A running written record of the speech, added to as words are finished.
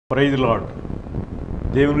Praise lord.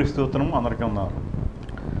 దేవుని స్తోత్రం. అందరికీ ఉన్నారు.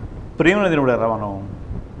 ప్రేమ దేవుడారా, మనం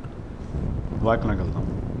వాక్యంలోకి వెళ్దాం.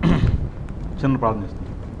 చిన్న ప్రార్థన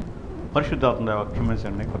చేస్తున్నాం. పరిశుద్ధాత్మ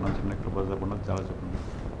క్షమించండి, కొనండి, కృప చెప్పండి, చాలా చెప్పండి,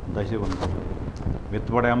 దశ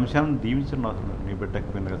వెత్తబడే అంశాన్ని దీవించండి. అసలు మీ బిడ్డకి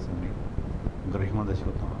వినగలసింది గ్రహిమ దశ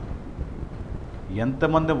అవుతాం.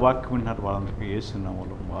 ఎంతమంది వాక్యం వింటున్నారు వాళ్ళందరికీ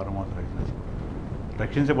ఏసునామములో వారు మాత్రం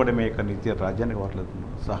రక్షించబడే మీ యొక్క నిత్య రాజ్యానికి వాడలేదు.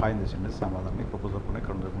 సహాయం చేసండి, సమాధానం కృప చెప్పండి,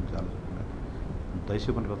 ఇక్కడ చెప్పండి, చాలా చెప్పండి, దశ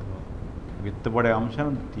పని విత్తబడే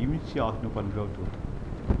అంశాన్ని దీవించి ఆత్మ పనిగా చూద్దాం.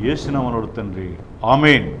 ఏసునామములో అడుగుతండి,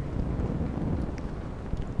 ఆమేన్.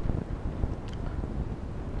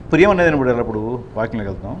 ప్రియం అనేది వెళ్ళినప్పుడు వాక్యంలోకి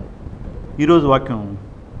వెళ్తాం. ఈరోజు వాక్యం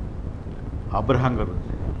అబ్రహాం గారు.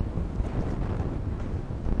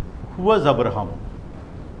 Who was Abraham?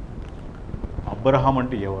 అబ్రహాం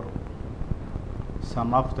అంటే ఎవరు?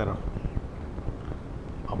 Son of తెరహ్.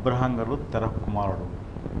 అబ్రహాం గారు తెరహ్ కుమారుడు.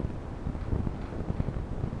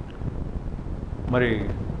 మరి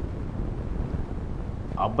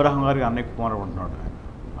అబ్రహాం గారికి అన్నయ్య కుమారుడు ఉంటున్నాడు.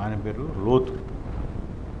 ఆయన పేరు లోతు.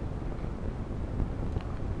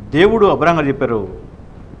 దేవుడు అబ్రహాం గారు చెప్పారు,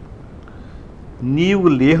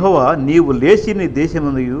 నీవు లేచి నీ దేశము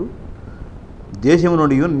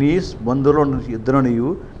నుండి నీ బంధువుల ఇద్దరునియు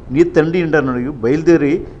నీ తండ్రి ఇంటనుడియు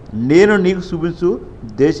బయలుదేరి నేను నీకు చూపించు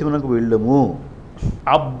దేశమునకు వెళ్ళము.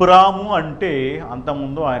 అబ్రాము అంటే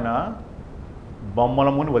అంతకుముందు ఆయన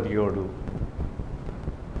బొమ్మలముని బతికేవాడు.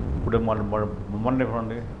 ఇప్పుడు బొమ్మలు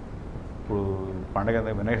చూడండి, ఇప్పుడు పండగ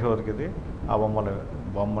వినాయక చవితికి ఆ బొమ్మలు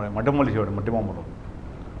మట్టి బొమ్మలు వేసేవాడు. మట్టి బొమ్మలు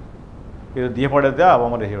ఏదో దీపాలు అయితే ఆ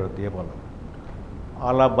బొమ్మలు వేసేవాడు, దీపాలు.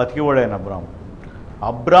 అలా బతికేవాడు ఆయన అబ్రాము.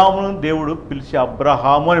 అబ్రామును దేవుడు పిలిచి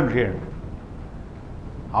అబ్రహాము అని పిలిచాడు.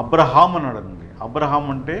 అబ్రహాం అన్నాడు. అబ్రహాం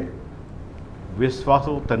అంటే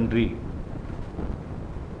విశ్వాసపు తండ్రి.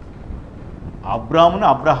 అబ్రామును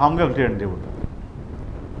అబ్రహాంగా పిలిచాడు దేవుడు.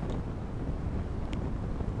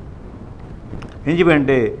 ఏం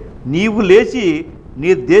చెప్పాడంటే, నీవు లేచి నీ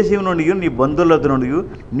దేశం నుండి నీ బంధువుల నుండి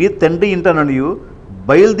నీ తండ్రి ఇంట నుండి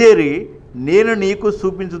బయలుదేరి నేను నీకు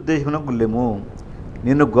చూపించు దేశమునకు వెళ్ళేము.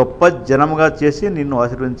 నిన్ను గొప్ప జనముగా చేసి నిన్ను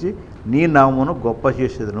ఆశీర్వదించి నీ నామమును గొప్ప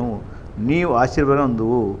చేసేదను. నీవు ఆశీర్వాదం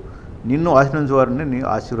అందువు. నిన్ను ఆశీర్వదించే వారిని నీ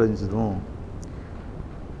ఆశీర్వదించదు.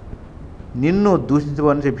 నిన్ను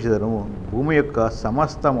దూషించవారిని చెప్పేదను. భూమి యొక్క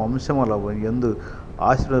సమస్త వంశముల యందు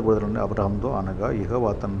ఆశీర్వాదపడతారని అబ్రహాంతో అనగా యెహోవా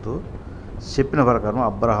అతనితో చెప్పిన ప్రకారం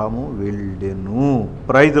అబ్రహాము వెళ్ళెను.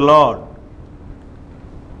 Praise the lord.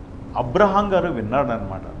 అబ్రహాం గారు విన్నాడు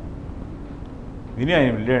అనమాట. విని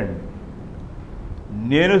ఆయన వెళ్ళాడు.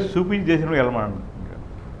 నేను చూపించి దేశంలో వెళ్ళమన్నాడు.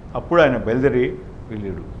 అప్పుడు ఆయన బయలుదేరి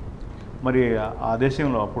వెళ్ళాడు. మరి ఆ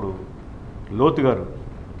దేశంలో అప్పుడు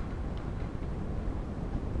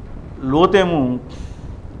లోతేమో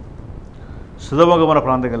సుధమగమన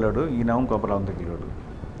ప్రాంతంకి వెళ్ళాడు. ఈయన ఇంకో ప్రాంతంకి వెళ్ళాడు.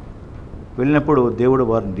 వెళ్ళినప్పుడు దేవుడు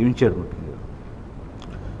వారిని దీవించాడు. ముఖ్యంగా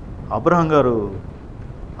అబ్రహాం గారు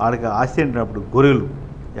ఆడికి ఆస్తి ఏంటినప్పుడు గొర్రెలు,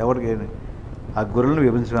 ఎవరికి ఆ గొర్రెలను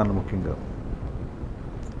విభజించడానికి ముఖ్యంగా.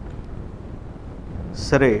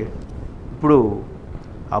 సరే, ఇప్పుడు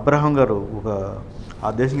అబ్రహాం గారు ఆ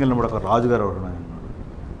దేశంకి వెళ్ళినప్పుడు ఒక రాజుగారు అన్నాడు.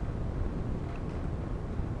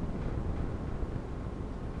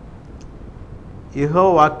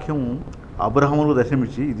 యెహోవా వాక్యం అబ్రహాముకు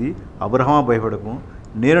దర్శనమిచ్చి, ఇది అబ్రహామా భయపడకు,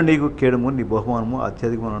 నేను నీకు కేడము నీ బహుమానము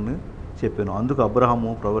అత్యధికమని చెప్పాను. అందుకు అబ్రహాము,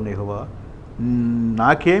 ప్రభువైన యెహోవా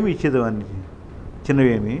నాకేమి ఇచ్చేది అని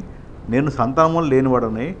చిన్నవేమి, నేను సంతానము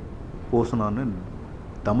లేనివాడని పోస్తున్నాను.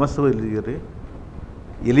 దమస్కు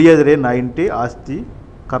ఎలియజరే నా ఇంటి ఆస్తి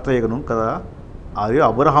కర్తయ్యను కదా. అది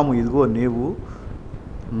అబ్రహాము, ఇదిగో నీవు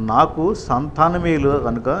నాకు సంతానమేలు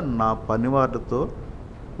కనుక నా పనివారితో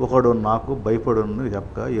ఒకడు నాకు భయపడును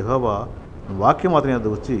చెప్పక యెహోవా వాక్యం అతని వద్ద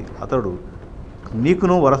వచ్చి, అతడు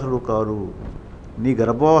నీకును వారసుడు కాడు, నీ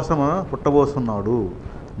గర్భవాసము పుట్టబోతున్నాడు,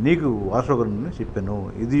 నీకు వారసుడని చెప్పాను.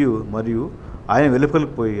 ఇది మరియు ఆయన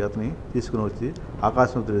వెలుపలికి పోయి అతని తీసుకుని వచ్చి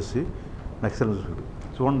ఆకాశం తెలిసి నక్షత్రం చూసాడు.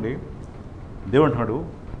 చూడండి, దేవుడు అంటున్నాడు,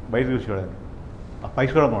 బయట చూసాడు. ఆయన ఆ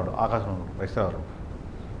పైకి కూడా ఉన్నాడు, ఆకాశంలో ఉన్నాడు, పైస్తారు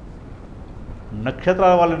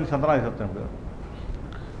నక్షత్రాల వాళ్ళని సంతానాలు చెప్తాడు.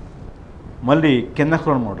 మళ్ళీ కింద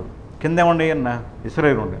ఉన్నాడు. కింద ఏమండి అన్న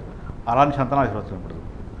ఇశ్రాయేలు ఉండే, అలాంటి సంతానాలు వస్తున్నాడు.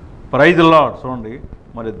 Praise the lord. చూడండి,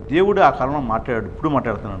 మరి దేవుడు ఆ కాలంలో మాట్లాడాడు, ఇప్పుడు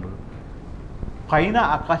మాట్లాడుతున్నాడు. పైన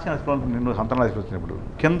ఆకాశం నిన్ను సంతానాలు వచ్చినప్పుడు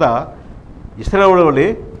కింద ఇశ్రాయేలు వాళ్ళే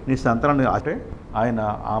నీ సంతానాన్ని అంటే ఆయన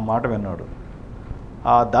ఆ మాట విన్నాడు.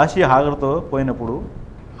 ఆ దాసి హాగరుతో పోయినప్పుడు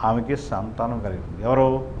ఆమెకి సంతానం కలిగింది. ఎవరో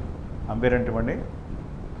అంబేరంటండి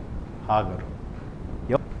హాగరు.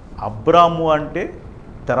 అబ్రాము అంటే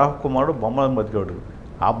తెరహ్ కుమారుడు, బొమ్మలను బతికాడు.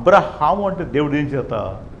 అబ్రహాము అంటే దేవుడు ఏం చేత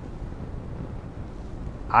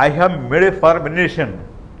I have made A for many nation,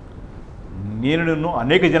 నేను నిన్ను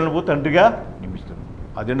అనేక జనులకు తండ్రిగా నియమిస్తాను.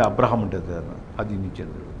 అదేంటి అబ్రహాం ఉంటుంది, అది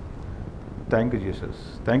ఇచ్చాడు దేవుడు. Thank you Jesus,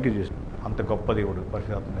 thank you Jesus. అంత గొప్ప దేవుడు,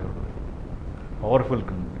 పరిశుద్ధాత్మ దేవుడు, పవర్ఫుల్.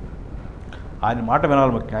 ఆయన మాట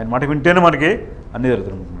వినాలి ముఖ్యం, ఆయన మాట వింటేనే మనకి అన్నీ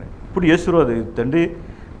జరుగుతుంది. ఇప్పుడు యేసురాజు తండ్రి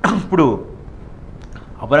ఇప్పుడు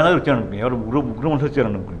అబ్రహాం వచ్చాడు అనుకుని, ఎవరు ముగ్గురు మనుషులు వచ్చారు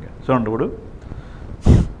అనుకుని చూడండి. ఇప్పుడు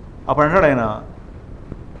అప్పుడు అంటాడు ఆయన,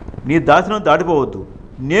 నీ దాసిని దాటిపోవద్దు,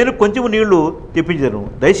 నేను కొంచెం నీళ్లు తెప్పించాను,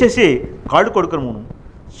 దయచేసి కాళ్ళు కొడుకును,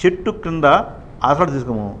 చెట్టు క్రింద ఆసరాలు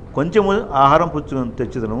తీసుకోము, కొంచెము ఆహారం పుచ్చుకొని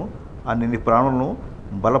తెచ్చుదను అని నీ ప్రాణులను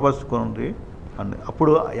బలపరుచుకోండి అని.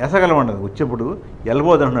 అప్పుడు ఎసగలం అన్నది వచ్చేప్పుడు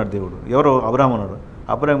వెళ్ళబోదు అంటున్నాడు దేవుడు. ఎవరో అబ్రహాం అన్నాడు.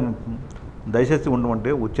 అబ్రహాం దయచేసి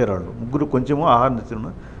ఉండమంటే వచ్చారు వాళ్ళు ముగ్గురు. కొంచెము ఆహారం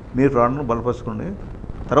తెచ్చుకుని మీరు ప్రాణులను బలపరుచుకోండి,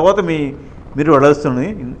 తర్వాత మీరు వెళ్ళాల్సిన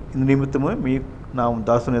నిమిత్తము మీ నా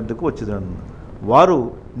దాసుని ఎద్దుకు వచ్చేదాన్ని. వారు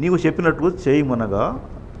నీవు చెప్పినట్టు చేయమనగా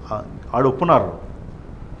ఆడు ఒప్పున్నారు.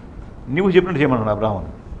 నీవు చెప్పినట్టు చేయమన్నాడు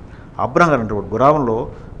అబ్రహాం గారు అంటే గురామంలో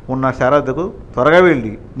ఉన్న శారదకు త్వరగా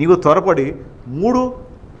వెళ్ళి నీవు త్వరపడి 3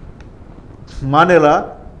 మానేల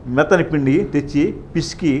మెత్తని పిండి తెచ్చి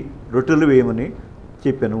పిసికి రొట్టెలు వేయమని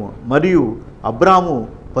చెప్పాను. మరియు అబ్రహాము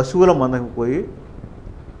పశువుల మందకు పోయి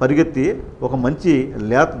పరిగెత్తి ఒక మంచి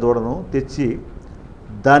లేత దూడను తెచ్చి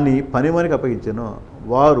దాన్ని పనిమనికి అప్పగించాను.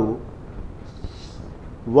 వాడు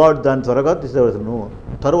దాన్ని త్వరగా తీసుకువెళ్తాను.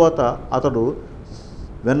 తరువాత అతడు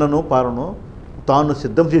వెన్నను పారను తాను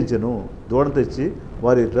సిద్ధం చేయించాను. దూడను తెచ్చి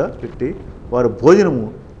వారి ఎదుట పెట్టి వారు భోజనము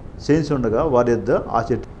చేయించి ఉండగా వారి యొద్ద ఆ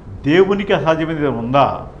చెట్టు. దేవునికి అసాధ్యమైనది ఉందా?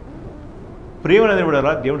 ప్రేమ అనేది కూడా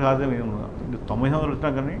దేవుడికి అసాధ్యమైనది ఉందా? 90 సంవత్సరాలు వచ్చినా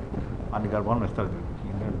కానీ అన్ని గర్భాలను ఇస్తారు.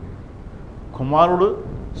 కుమారుడు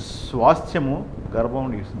స్వాస్థ్యము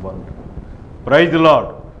గర్భం ఇస్తుంది బాగుంటుంది. ప్రైజ్ ది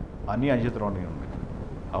లార్డ్ అన్నీ అంచేతలు ఉన్నాయి.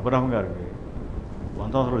 అబ్రహాం గారికి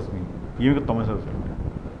 100 సంవత్సరాలు వచ్చినాయి, ఈమెకి 90 సంవత్సరాలు ఉంటాయి.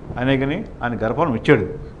 అయినా కానీ ఆయన గర్భాలను ఇచ్చాడు.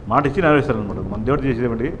 మాట ఇచ్చి నెరవేరుస్తారు అనమాట. మన దేవుడు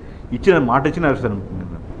చేసేదేమంటే ఇచ్చిన మాట ఇచ్చి నెరవేరుస్తారు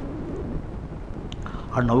అనుకుంటున్నాను.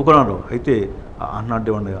 ఆడు నవ్వుకున్నాడు. అయితే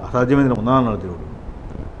అన్నట్టు అసాధ్యమైన ఉందా అన్నాడు దేవుడు.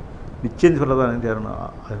 నిత్యం ప్రధాన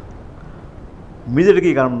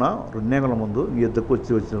మీదటికి కానున్న 2 నెలల ముందు నీ ఎద్దకు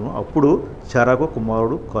వచ్చినాను. అప్పుడు శారాకు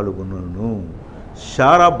కుమారుడు కలుగున్నాను.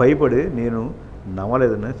 శారా భయపడి నేను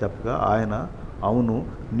నమ్మలేదని చెప్పగా ఆయన అవును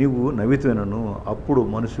నీవు నవ్వితేనను. అప్పుడు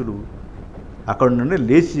మనుషులు అక్కడి నుండి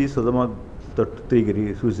లేచి సుధమ తట్టు తిరిగిరి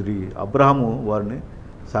చూసిరి. అబ్రహాము వారిని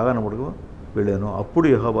సాగనముడుకు వెళ్ళాను. అప్పుడు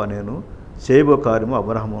యెహోవా నేను చేయబో కార్యము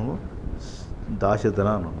అబ్రహామును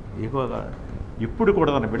దాసేదనాను. ఇప్పుడు కూడా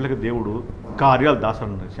తన బిడ్డలకు దేవుడు కార్యాలు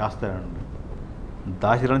దాసాడు చేస్తాడండి.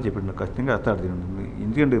 దాసిరని చెప్పాడు, ఖచ్చితంగా వేస్తాడు దేవుడు.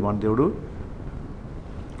 ఎందుకంటే మన దేవుడు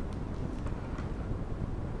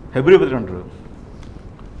హెబ్రీ 10 అంటాడు,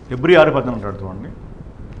 హెబ్రీ 6:10 అంటాడు చూడండి.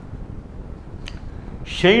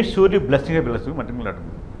 Shine Surya blessing a blessing multiple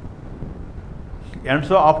అంటాడు. And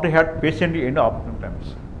so after had patient end after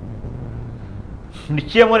times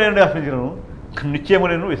నిశ్చయమైన ఆశ్రయించను,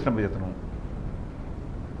 నిశ్చయమైన విశ్రమించను.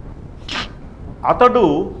 అతడు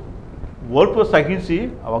ఓర్పు సహించి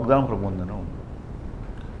వాగ్దానం పొందను.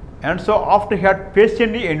 And so after had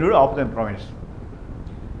patient end of the promise.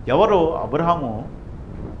 ఎవరు అబ్రహాము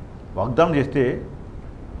వాగ్దానం చేస్తే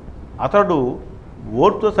అతడు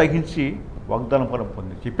ఓర్పుతో సహించి వాగ్దానం ఫలం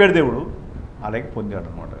పొంది చెప్పాడు దేవుడు, అలాగే పొందాడు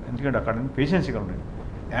అనమాట. ఎందుకంటే అక్కడ పేషెన్స్గా ఉండేది.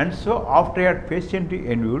 And so after had patient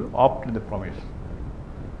ఎండ్యూడ్ after the promise.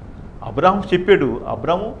 Abraham చెప్పాడు,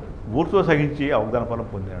 అబ్రహాము ఓర్పుతో సహించి వాగ్దాన ఫలం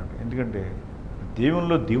పొందాడు. ఎందుకంటే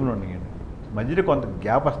దేవునిలో దీవులు ఉన్నాయండి, మధ్యలో కొంత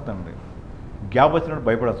గ్యాప్ వస్తుందండి. గ్యాప్ వచ్చినప్పుడు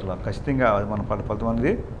భయపడచ్చు, ఖచ్చితంగా మన ఫలితం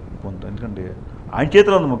అనేది పొందుతాం. ఎందుకంటే ఆయన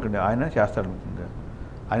చేతిలో ఉంది ముఖ్యండి, ఆయన చేస్తాడు ముఖ్యంగా.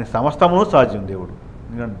 ఆయన సమస్తమును సాధ్యం దేవుడు.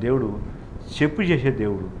 ఎందుకంటే దేవుడు చెప్పు చేసే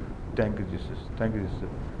దేవుడు. Thank you Jesus, thank you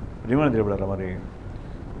Jesus. ప్రియమైన దేవుడారా, మరి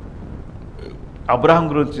అబ్రహాం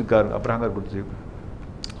గారి గురించి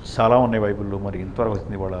చాలా ఉన్నాయి బైబిల్లో. మరి ఇంతవరకు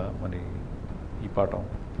వచ్చింది ఇవాళ మరి ఈ పాఠం.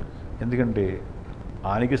 ఎందుకంటే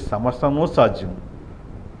ఆయనకి సమస్తము సాధ్యం.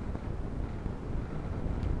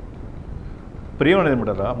 ప్రియమైన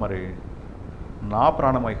దేవుడారా, మరి నా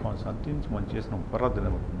ప్రాణమైకం సంతించి మనం చేసిన ప్రార్థన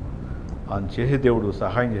ఆయన చేసే దేవుడు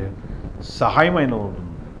సహాయమైన ఉంటుంది.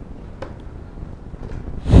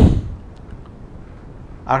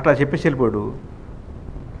 అట్లా చెప్పేసి వెళ్ళిపోయాడు.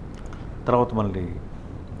 తర్వాత మళ్ళీ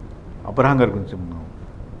అబ్రహాం గారి గురించి ఉన్నాం.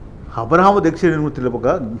 అబ్రహాము దక్షిణ తెలుపక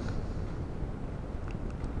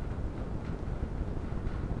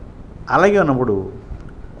అలాగే ఉన్నప్పుడు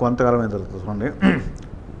కొంతకాలం అయిన తర్వాత చూడండి,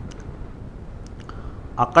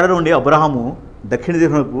 అక్కడ నుండి అబ్రహాము దక్షిణ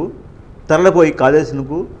దిశకు తరలిపోయి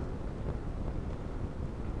కాదేశునకు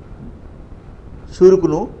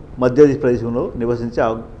షూరుకును మధ్య ప్రదేశంలో నివసించి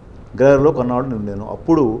గెరారులో కొన్నాడు నేను.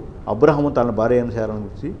 అప్పుడు అబ్రహాము తన భార్య అయిన శారాను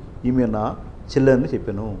గురించి ఈమె నా చెల్లెని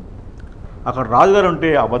చెప్పాను. అక్కడ రాజుగారు ఉంటే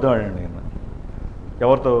అబద్ధం ఆడాను నేను.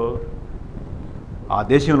 ఎవరితో? ఆ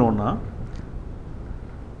దేశంలో ఉన్న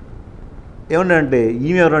ఏమన్నాడంటే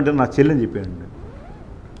ఈమె ఎవరంటే నా చెల్లెని చెప్పానండి.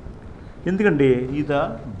 ఎందుకంటే ఈత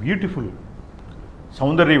బ్యూటిఫుల్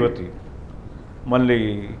సౌందర్యవతి మళ్ళీ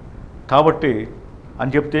కాబట్టి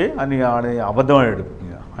అని చెప్తే అని అబద్ధం ఆడాడు.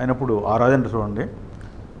 అయినప్పుడు ఆ రాజంటే చూడండి,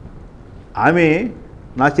 ఆమె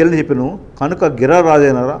నా చెల్లెని చెప్పాను కనుక గెరారు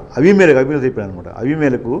రాజైన అబీమెలెకు చెప్పాను అనమాట.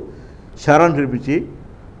 అబీమెలెకు శారాను పిలిపించి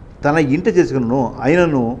తన ఇంట చేసుకున్నాను.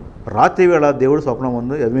 అయినను రాత్రి వేళ దేవుడు స్వప్నం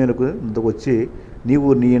ముందు అబీమెలెకు ఇంతకు వచ్చి, నీవు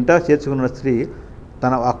నీ ఇంట చేర్చుకున్న స్త్రీ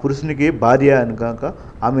తన ఆ పురుషునికి భార్య అని కాక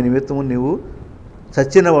ఆమె నిమిత్తము నీవు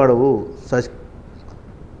చచ్చినవాడవు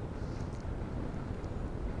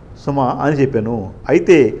సుమ అని చెప్పాను.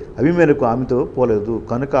 అయితే అబీమెలెకు ఆమెతో పోలేదు.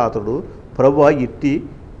 కనుక అతడు, ప్రభువా, ఇట్టి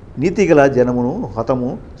నీతిగల జనమును హతము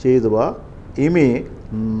చేయుదువా? ఈమె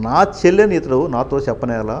నా చెల్లెని ఇతడు నాతో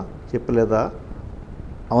చెప్పలేదా?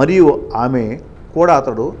 మరియు ఆమె కూడా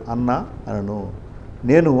అతడు అనను.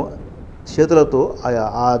 నేను చేతులతో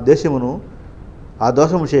ఆ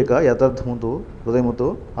దోషము చేయక యథార్థముతో హృదయముతో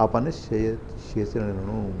ఆ పని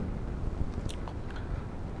చేసినను.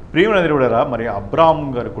 ప్రియమైన దేవుడారా, మరి అబ్రాహాం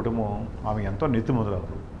గారి కుటుంబం ఆమె ఎంతో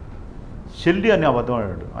నీతిమంతురాలు. చెల్లి అని అబద్ధం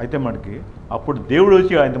ఆడాడు. అయితే మనకి అప్పుడు దేవుడు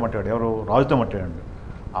వచ్చి ఆయనతో మాట్లాడాడు. ఎవరు? రాజుతో మాట్లాడాడు.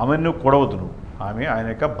 ఆమెను నువ్వు కూడవద్దు, నువ్వు ఆయన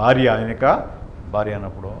యొక్క భార్య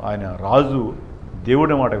అన్నప్పుడు ఆయన రాజు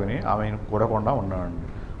దేవుడి మాట విని ఆమెను కూడకుండా ఉన్నాడండి.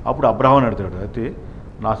 అప్పుడు అబ్రాహాం అడుగుతాడు, అయితే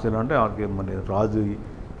నా చెల్లి అంటే ఆమెకి మరి రాజు,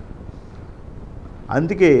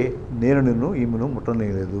 అందుకే నేను నిన్ను ఈమెను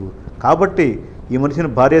ముట్టలేదు. కాబట్టి ఈ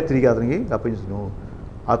మనిషిని భార్య తిరిగి అతనికి అప్పగించును.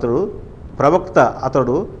 అతడు ప్రవక్త,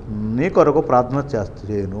 అతడు నీ కొరకు ప్రార్థన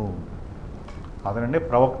చేయను. అతనండి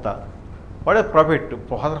ప్రవక్త, వాడే ప్రాఫిట్.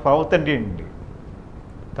 ప్రవక్త అంటే ఏంటి?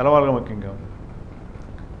 తెలవాలిగా ముఖ్యంగా.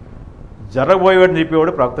 జరగబోయేవాడిని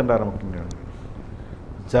చెప్పేవాడు ప్రవక్త అంటారు. ముఖ్యంగా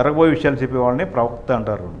జరగబోయే విషయాలు చెప్పేవాడిని ప్రవక్త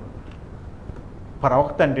అంటారు.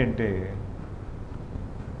 ప్రవక్త అంటే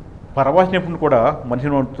పరభాషణ కూడా మనిషి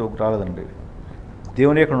నోటితో రాలేదండి,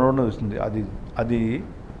 దేవుని యొక్క నోటిని వస్తుంది. అది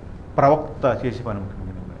ప్రవక్త చేసే పని.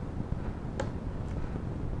 ముఖ్యంగా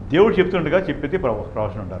దేవుడు చెప్తుండగా చెప్పేది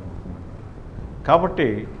ప్రవచన అంటారు. కాబట్టి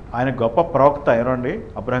ఆయన గొప్ప ప్రవక్త. ఏమండి,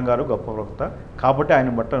 అబ్రహాం గారు గొప్ప ప్రవక్త. కాబట్టి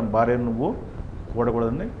ఆయన భార్య నువ్వు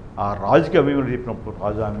కూడకూడదని ఆ రాజుకి అభివృద్ధి చెప్పినప్పుడు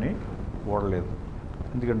రాజు ఆమెని కూడలేదు.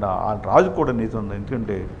 ఎందుకంటే ఆ రాజు కూడా నీతి ఉంది.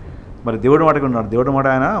 ఎందుకంటే మరి దేవుడి మాట విన్నాడు, దేవుడి మాట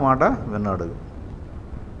ఆయన మాట విన్నాడు.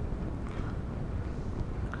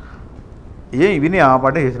 విని ఆ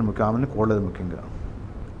మాట చేసిన ముఖ్యం, ఆమెని కూడలేదు ముఖ్యంగా.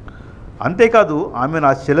 అంతేకాదు ఆమె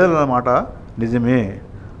నా చెల్లెల మాట నిజమే,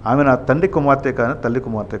 ఆమె నా తండ్రి కుమార్తె కానీ తల్లి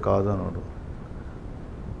కుమార్తె కాదు అన్నాడు.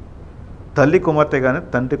 తల్లి కుమార్తె కానీ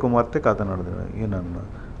తండ్రి కుమార్తె కాదన్నాడు ఈయన.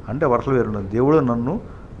 అంటే వరుసలు వేరున్నాడు. దేవుడు నన్ను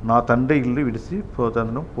నా తండ్రి ఇల్లు విడిచి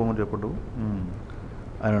పోతాను పోమని చెప్పడు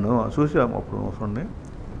ఆయనను చూసి అప్పుడు చూడండి,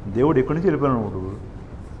 దేవుడు ఎక్కడి నుంచి వెళ్ళిపోయినాడు.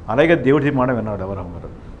 అలాగే దేవుడి మాట విన్నాడు అబ్రహాం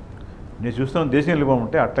గారు. నేను చూస్తున్న దేశం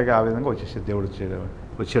వెళ్ళిపోమంటే అట్టగా ఆ విధంగా వచ్చేసాడు. దేవుడు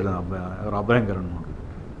వచ్చాడు అబ్రహాం గారు అన్నాడు.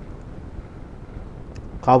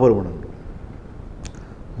 కాబోలుమన్నాడు.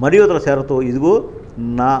 మరియు అతని శారతో, ఇదిగో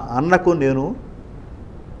నా అన్నకు నేను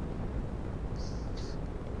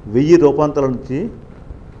 1000 రూపాంతల నుంచి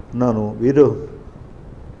 1000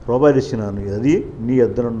 రూపాయలు ఇచ్చినాను. అది నీ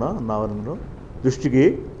యొద్దనున్న నా దృష్టికి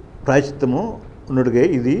ప్రాయశ్చిత్తము ఉన్నట్టుగా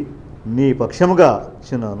ఇది నీ పక్షముగా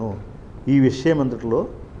ఇచ్చినాను. ఈ విషయమంతటిలో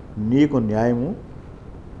నీకు న్యాయము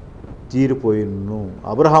తీరిపోయిను.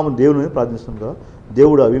 అబ్రహాము దేవుని ప్రార్థిస్తుండగా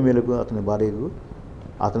దేవుడు అబీమెలెకు అతని భార్యకు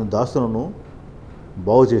అతని దాసులను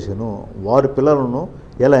బాగు చేశాను. వారి పిల్లలను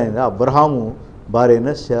ఎలా అయినా అబ్రహాము భార్య అయిన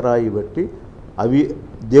శారాయి బట్టి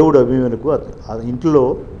దేవుడు అబీమెలెకు ఇంట్లో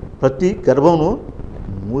ప్రతి గర్భమును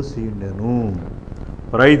మూసి ఉండెను.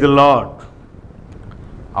 Praise the lord.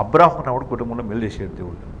 అబ్రహాము రాముడు కుటుంబంలో మేలు చేశాడు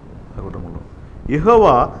దేవుడు. ఆ కుటుంబంలో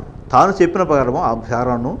యెహోవా తాను చెప్పిన ప్రకారం ఆ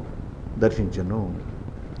శారాను దర్శించాను.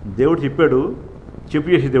 దేవుడు చెప్పు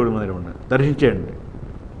చేసి దేవుడు మన దర్శించాడండి.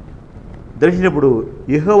 దర్శించినప్పుడు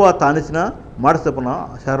యెహోవా తానిచ్చిన మాట తప్పున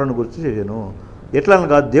శారాను గురించి చేశాను. ఎట్లా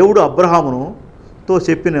అనగా దేవుడు అబ్రహాముతో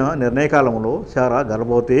చెప్పిన నిర్ణయకాలంలో శారా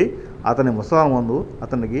గర్భవతి అతని ముసలాం ముందు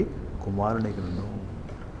అతనికి కుమారుని కనును.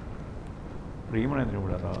 ప్రియమైన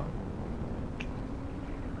దేవుడారా,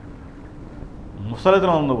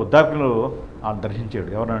 ముసలితనం వృద్ధాప్యంలో ఆయన దర్శించాడు.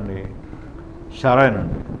 ఎవరండి?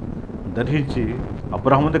 శారాయనండి. దర్శించి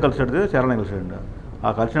అబ్రహాముతో కలిసాడు, శారాని కలిసాడు. ఆ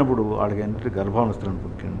కలిసినప్పుడు వాడికి ఏంటంటే గర్భాన్ని ఇస్తాడు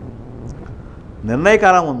అనుకుంటాడు.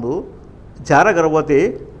 నిర్ణయకాలం ముందు శారా గర్భవతి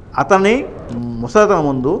అతని ముసలితనం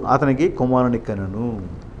ముందు అతనికి కుమారుని కనను.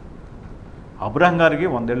 అబ్రహం గారికి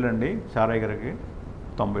 100 ఏళ్ళు అండి, సారాయి గారికి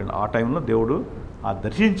 90 ఏళ్ళు. ఆ టైంలో దేవుడు ఆ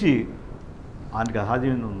దర్శించి ఆయనకి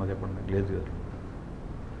అసాధ్యం ఉందా చెప్పండి? లేదు కదా.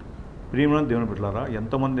 ప్రియమైన దేవుని బిడ్డలారా,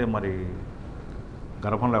 ఎంతోమంది మరి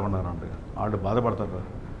గర్భం లేకుండా అంటే వాళ్ళు బాధపడతారు.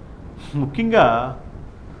 ముఖ్యంగా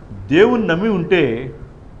దేవుని నమ్మి ఉంటే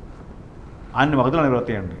ఆయన్ని భక్తులు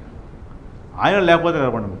నిలబడతాయండి. ఆయన లేకపోతే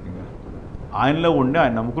నిలబడండి. ముఖ్యంగా ఆయనలో ఉండి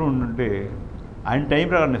ఆయన నమ్ముకుని ఉండుంటే ఆయన టైం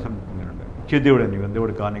ప్రకారం నిస్తాను. ముఖ్యంగా అంటే ఇచ్చే దేవుడు అని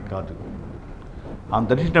దేవుడు కానీ కాదు. ఆయన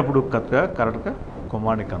దర్శించినప్పుడు కరెక్ట్గా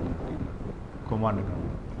కుమారుని కందు.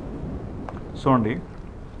 చూడండి,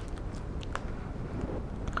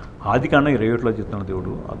 ఆదికాండం 27లో చెప్తున్న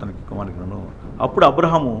దేవుడు అతనికి కుమారుని కను. అప్పుడు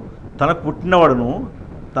అబ్రహాము తనకు పుట్టినవాడును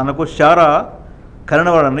తనకు శారా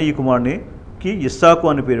కనినవాడన్న ఈ కుమారునికి ఇస్సాకు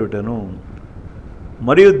అని పేరు పెట్టాను.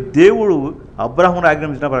 మరియు దేవుడు అబ్రహామును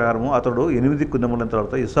ఆజ్ఞాపించిన ప్రకారము అతడు 8 కుటుంబముల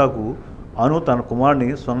తర్వాత ఇస్సాకు తన కుమారుని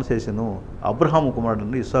స్వర్ణ చేసెను. అబ్రహాము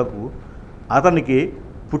కుమారుడు ఇస్సాకు అతనికి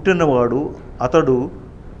పుట్టినవాడు, అతడు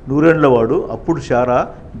 100 ఏళ్లవాడు. అప్పుడు శారా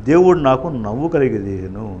దేవుడు నాకు నవ్వు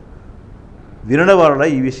కలిగేను, వినడం వలన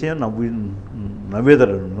ఈ విషయం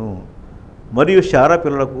నవ్వేదలను. మరియు శారా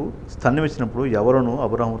పిల్లలకు స్తన్యమిచ్చినప్పుడు ఎవరను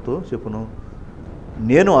అబ్రహాముతో చెప్పును,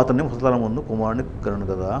 నేను అతన్ని ముసలితనం ముందు కుమారుని కలను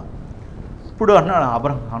కదా. ఇప్పుడు అన్నాడు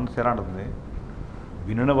అబ్రహాం శారా అంటుంది,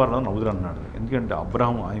 వినడం వలన నవ్వుదలు అన్నాడు. ఎందుకంటే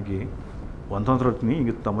అబ్రహాం ఆయనకి 100 సంవత్సరాలు వచ్చినాయి,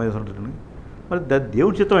 ఇంక 90 సంవత్సరాలు వచ్చినాయి. మరి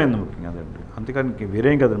దేవుడి చిత్తం అయింది ముఖ్యంగా అదండి, అంతేకాని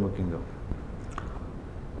వేరేం కదండి. ముఖ్యంగా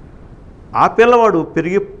ఆ పిల్లవాడు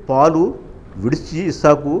పెరిగి పాలు విడిచి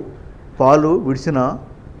ఇస్సాకు పాలు విడిచిన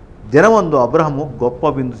దినమందు అబ్రహాము గొప్ప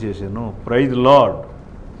బిందు చేశాను. Praise lord.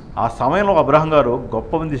 ఆ సమయంలో అబ్రహాం గారు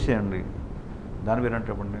గొప్ప బిందు చేయండి. దాని పేరు అంటే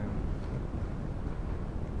చెప్పండి.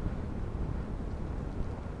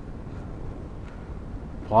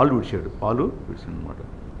 పాలు విడిచాడు అనమాట.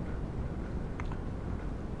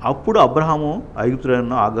 అప్పుడు అబ్రహాము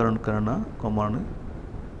ఐగుప్తుడైన ఆగారు కన్నా కుమారుని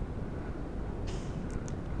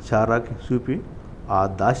శారాకి చూపి ఆ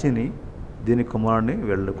దాసిని దీని కుమారుని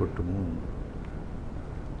వెళ్ళగొట్టుము.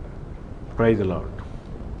 Praise lord.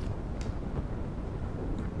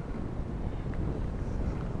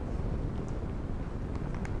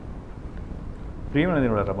 ప్రియమైనది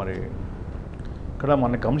కూడా మరి ఇక్కడ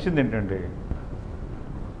మనకు గమనించింది ఏంటంటే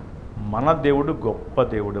మన దేవుడు గొప్ప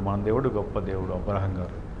దేవుడు, మన దేవుడు గొప్ప దేవుడు. అబ్రహాం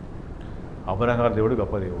గారు దేవుడు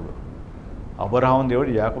గొప్ప దేవుడు. అబ్రహాం దేవుడు,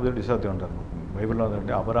 యాకోబు దేవుడు, ఇస్సాకు దేవుడు అంటారు బైబిల్లో.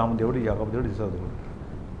 అంటే అబ్రహాం దేవుడు, యాకోబు దేవుడు, ఇస్సాకు దేవుడు.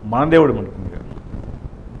 మన దేవుడు మనకు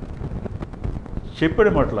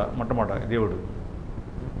చెప్పాడు మొట్టమొదట దేవుడు,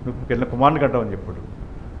 నువ్వు పిల్లల కుమారుని కట్టావని చెప్పాడు.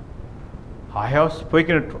 I have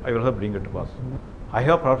spoken it, I will bring it pass. I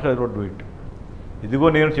have professor, I will do it. ఇదిగో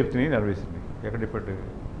నేను చెప్తుంది నెరవేర్చింది. ఎక్కడ చెప్పాడు?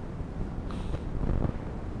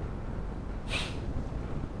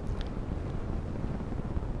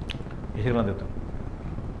 యెషయా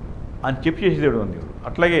ఆయన చెప్పి చేసే దేవుడు అని దేవుడు.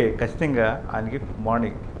 అట్లాగే ఖచ్చితంగా ఆయనకి కుమారుని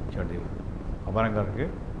ఇచ్చాడు దేవుడు. అబ్రహాం గారికి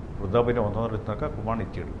వృద్ధాపైన 100 సంవత్సరాలు ఇస్తున్నాక కుమారుని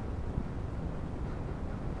ఇచ్చాడు.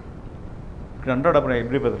 ఇక్కడ అంటాడు అప్పుడు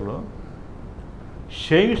ఎబ్రీ పత్రికలో,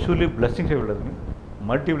 షేయింగ్ షూలీ బ్లెస్సింగ్స్ ఇవ్వలేదు,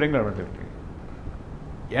 మల్టీప్లైంగ్ అన్నట్టు.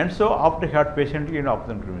 And so after had patiently and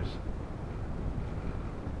after రిమీస్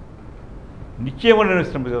నిశ్చయమని నేను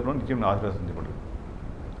ఇష్టం నిశ్చయం ఆశీర్వదిస్తుంది. ఇప్పుడు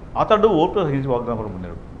అతడు ఓటు సహించి వాగ్దానం కూడా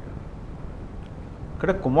పొందాడు.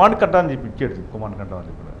 ఇక్కడ కుమారుని కట్టాలని చెప్పి ఇచ్చాడు. కుమారుని కట్టాలని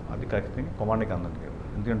చెప్పాడు. అది ఖచ్చితంగా కుమారునికి అందరికి.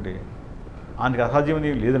 ఎందుకంటే ఆయనకి అసాధ్యం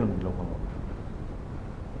లేదని లోకంలో.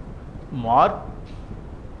 Mark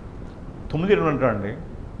 9:20 అంటాడండి,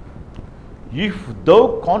 if దౌ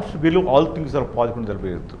const believe all things are possible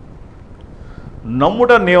తెలిపేయద్దు.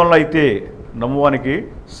 నమ్ముట నీ వల్ల అయితే నమ్మువానికి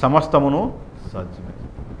సమస్తమును సాధ్యమే.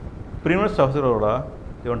 ప్రియమైన సహోదరుడు కూడా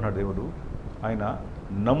ఏమంటున్నాడు దేవుడు, ఆయన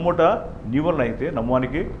నమ్ముట నీ వల్ల అయితే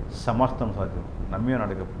నమ్మువానికి సమస్తం సాధ్యం. నమ్మి అని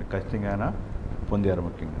అడగప్పుడు ఖచ్చితంగా ఆయన పొందారు.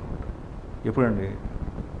 ముఖ్యంగా ఎప్పుడండి?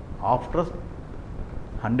 After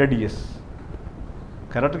 100 years.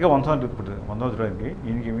 కరెక్ట్గా 100 సంవత్సరానికి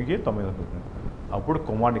ఈయనకి మీకు 90 సంవత్సరాలు. అప్పుడు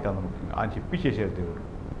కుమారునికి అంత ముఖ్యంగా ఆయన చెప్పి చేశారు దేవుడు.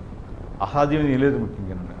 అసాధ్యం ఏం లేదు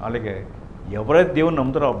ముఖ్యంగా. అలాగే ఎవరైతే దేవుని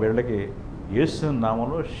నమ్ముతారో ఆ బిడ్డలకి యేసు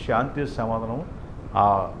నామంలో శాంతి సమాధానం ఆ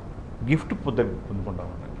గిఫ్ట్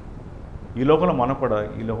పొందుకుంటామండి. ఈ లోకంలో మనం కూడా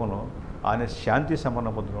ఈ లోకంలో ఆయన శాంతి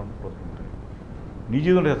సమాధానం పొందుకుంటాం. నీ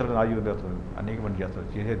జీవితంలో చేస్తాడు, నా జీవితంలో చేస్తాడు, అనేక మంది చేస్తాడు,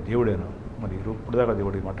 చేసే దేవుడైనా. మరి ఇప్పుడు దాకా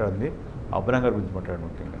దేవుడికి మాట్లాడింది అబ్రహాం గారి గురించి మాట్లాడాడు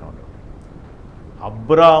ముఖ్యంగా.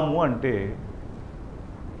 అబ్రాము అంటే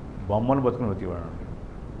బొమ్మను బతుకుని బతివాడు.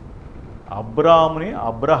 అబ్రాముని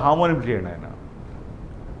అబ్రహాము అని పిలిచాడు ఆయన.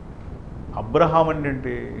 అబ్రహాం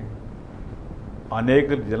అంటే అనేక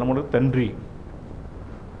జనములకు తండ్రి.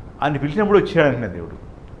 ఆయన పిలిచినప్పుడు వచ్చాడంటే దేవుడు.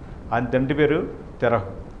 ఆయన తండ్రి పేరు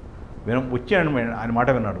తెరహు. వచ్చాడు, ఆయన మాట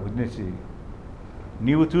విన్నాడు. వదిలేసి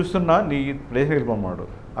నీవు చూస్తున్నా నీ ప్లేస్ వెళ్ళిపోన్నాడు.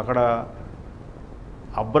 అక్కడ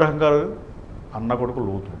అబ్రహం గారు అన్న కొడుకు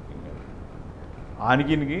లోతు,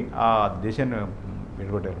 ఆయనకి ఆ దేశాన్ని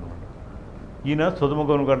విడగొట్టారనమాట. ఈయన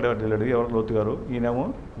సుధమగోను గారు వెళ్ళాడు, ఎవరు లోతు గారు, ఈయనేమో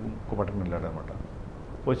పట్టుకుని వెళ్ళాడు అనమాట.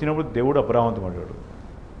 వచ్చినప్పుడు దేవుడు అబ్రహాంతో మాట్లాడు,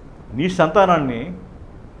 నీ సంతానాన్ని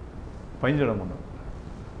పైంచడం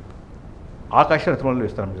ఆకాశాన్ని స్థలంలో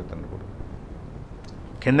ఇస్తానని చెప్తాను. ఇప్పుడు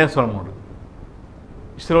కింద స్థలముడు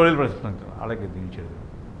ఇస్రాయేలు ప్రశ్నిస్తాను, అలాగే దించాడు.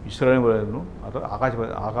 ఇస్రాయేలును అతను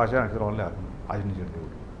ఆకాశ నక్షత్రాలని ఆచరించాడు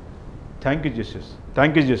దేవుడు. Thank you Jesus,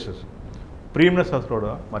 thank you Jesus. ప్రియమైన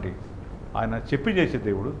శాస్త్రుడు, మరి ఆయన చెప్పి చేసే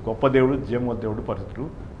దేవుడు, గొప్ప దేవుడు, జీవమ దేవుడు, పరిస్థితులు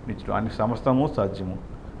నిత్యుడు, ఆయనకి సమస్తము సాధ్యము.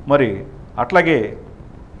 మరి అట్లాగే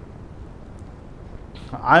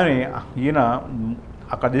ఈయన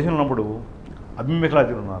అక్కడ దేశంలో ఉన్నప్పుడు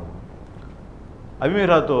అభిమేఖలాజులు ఉన్నారు.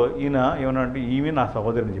 అభిమేఖలతో ఈయన ఏమన్నా అంటే ఈమె నా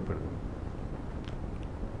సహోదరిని చెప్పాడు.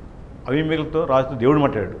 అభిమేఖలతో రాజుతో దేవుడు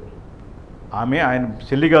మాట్లాడాడు, ఆమె ఆయన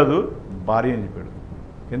చెల్లి కాదు భార్య అని చెప్పాడు.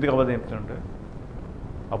 ఎందుకు అబద్ధం చెప్తాడంటే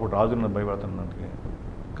అప్పుడు రాజు నన్ను భయపడుతున్నందుకే,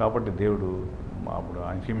 కాబట్టి దేవుడు అప్పుడు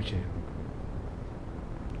ఆయన క్షమించాడు.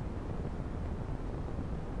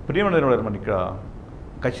 ప్రియమైన మన ఇక్కడ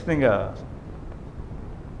ఖచ్చితంగా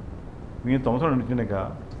మేము 9 సంవత్సరాలు నిండినాక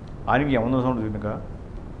ఆయనకి 100 సంవత్సరాలు నిండినాక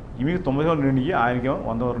ఈమెకి 90 సంవత్సరాలు నిండి ఆయనకేమో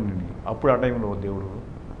 100 సంవత్సరాలు నిండి, అప్పుడు ఆ టైంలో దేవుడు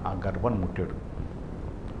ఆ గర్భాన్ని ముట్టాడు,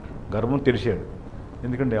 గర్భం తెరిచాడు.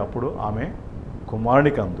 ఎందుకంటే అప్పుడు ఆమె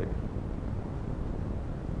కుమారునికి అంది.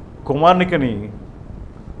 కుమారునికని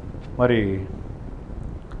మరి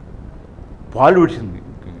పాలు విడిచింది.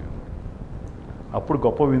 అప్పుడు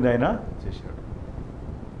గొప్ప విందు ఆయన చేశాడు.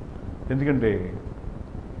 ఎందుకంటే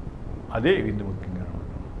అదే విందు ముఖ్యంగా అనమాట.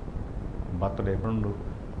 భర్తలు ఎప్పుడు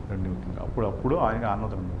రెండు ముఖ్యంగా అప్పుడు ఆయన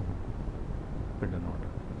అన్నతను పెట్టనమాట.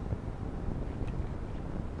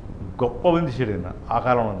 గొప్ప విందు చేయడం ఆ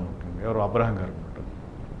కాలంలో ముఖ్యంగా ఎవరు అబ్రహం గారు అనమాట.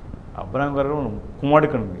 అబ్రహం గారు కుమారుడు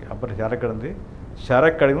కడింది, శారక్కడింది,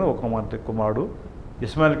 శారక్కడిగిన ఒక కుమారుడు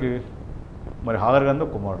ఇస్మాయిల్కి, మరి హాగర్ గారి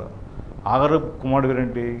ఒక కుమారుడు. ఆగరు కుమారుడు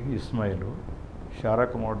పేరేంటి ఇస్మాయిలు, శారా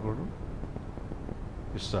కుమారుడు కూడా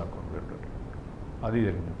ఇస్సాకు. అది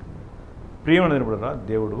జరిగింది. ప్రియమైన కూడా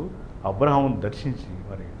దేవుడు అబ్రహామును దర్శించి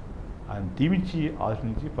మరి ఆయన దీవించి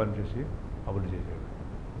ఆశ్రయించి పనిచేసి అభివృద్ధి చేశాడు.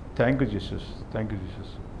 Thank you Jesus, thank you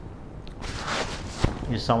Jesus.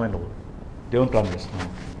 ఈ సమయంలో దేవుని ప్రార్థన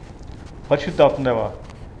చేస్తున్నాను. పరిశుద్ధాత్మదేవా,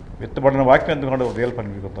 విత్తబడిన వాక్యం ఎందుకంటే ఉదయాలు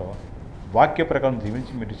పని మిగుతావా, వాక్య ప్రకారం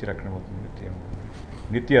దీవించి మీరు ఇచ్చి రక్షణ అవుతుంది.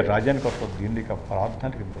 నిత్య రాజ్యానికి వస్తుంది. దీనికి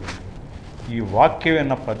ప్రార్థనకి ఈ వాక్యం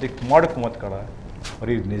విన్న ప్రతి కుమారుడు కుమార్తె కాడ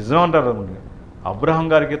మరి నిజం అంటారు. అబ్రహం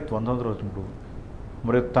గారికి 90 సంవత్సరాలు వచ్చినప్పుడు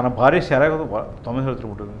మరి తన భార్య శారాకు 90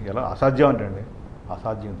 సంవత్సరాలు ఉంటుంది. ఎలా అసాధ్యం అంటే అండి,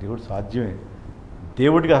 అసాధ్యం. దేవుడు సాధ్యమే,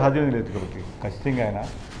 దేవుడికి అసాధ్యం లేదు. కాబట్టి ఖచ్చితంగా ఆయన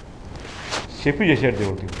చెప్పి చేశాడు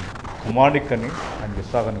దేవుడికి. కుమారుడికి కానీ ఆయన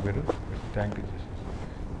ఇస్సాకని పేరు. థ్యాంక్ యూ చేసి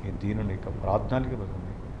ఈ దీనుని యొక్క ప్రార్థనకి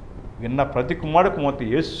బతుంది. విన్న ప్రతి కుమారుడు కుమార్తె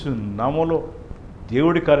యేసు నామంలో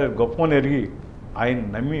దేవుడి కార్యాలు గొప్పని ఎరిగి ఆయన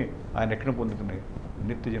నమ్మి ఆయన ఎక్కడ పొందుతున్నాయి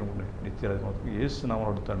నిత్య జనమున్నాయి, నిత్య రాజ్యం యేసు నామం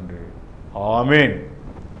అడుగుతాండి. ఆమేన్.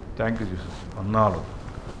 Thank you Jesus. అన్నాలు.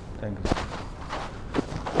 Thank you.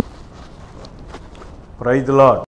 Praise the lord.